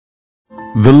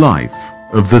The life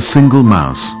of the single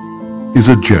mouse is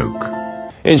a joke.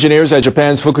 Engineers at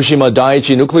Japan's Fukushima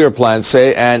Daiichi nuclear plant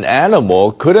say an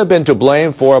animal could have been to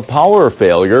blame for a power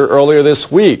failure earlier this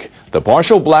week. The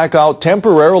partial blackout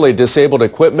temporarily disabled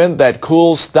equipment that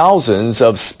cools thousands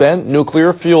of spent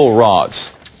nuclear fuel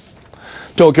rods.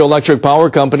 Tokyo Electric Power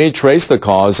Company traced the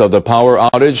cause of the power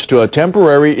outage to a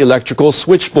temporary electrical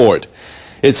switchboard.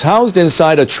 It's housed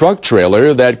inside a truck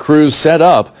trailer that crews set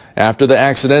up after the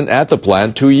accident at the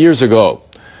plant 2 years ago.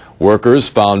 Workers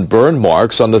found burn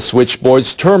marks on the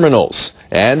switchboard's terminals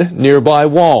and nearby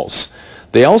walls.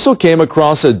 They also came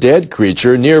across a dead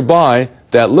creature nearby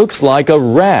that looks like a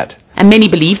rat. And many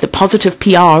believe the positive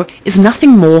PR is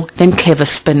nothing more than clever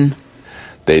spin.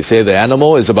 They say the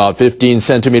animal is about 15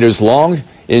 centimeters long.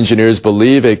 Engineers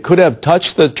believe it could have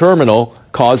touched the terminal,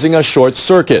 causing a short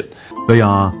circuit. They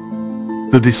are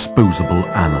the disposable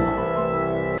animal.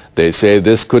 They say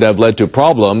this could have led to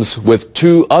problems with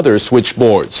 2 other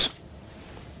switchboards.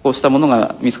 There's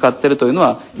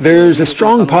a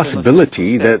strong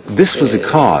possibility that this was the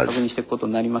cause,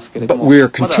 but we're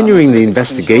continuing the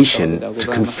investigation to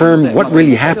confirm what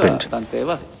really happened.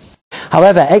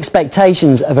 However,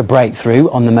 expectations of a breakthrough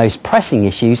on the most pressing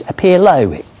issues appear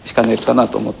low.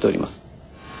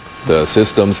 The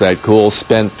systems that cool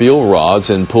spent fuel rods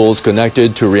in pools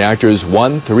connected to reactors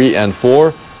 1, 3, and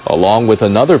 4, along with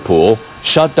another pool,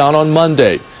 shut down on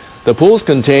Monday. The pools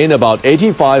contain about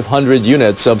 8,500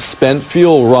 units of spent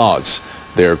fuel rods.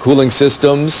 Their cooling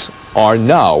systems are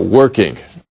now working.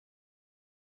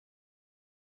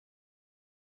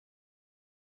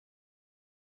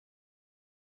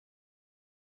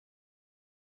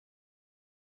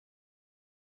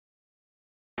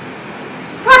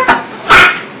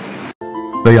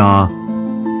 They are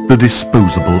the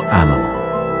disposable animal.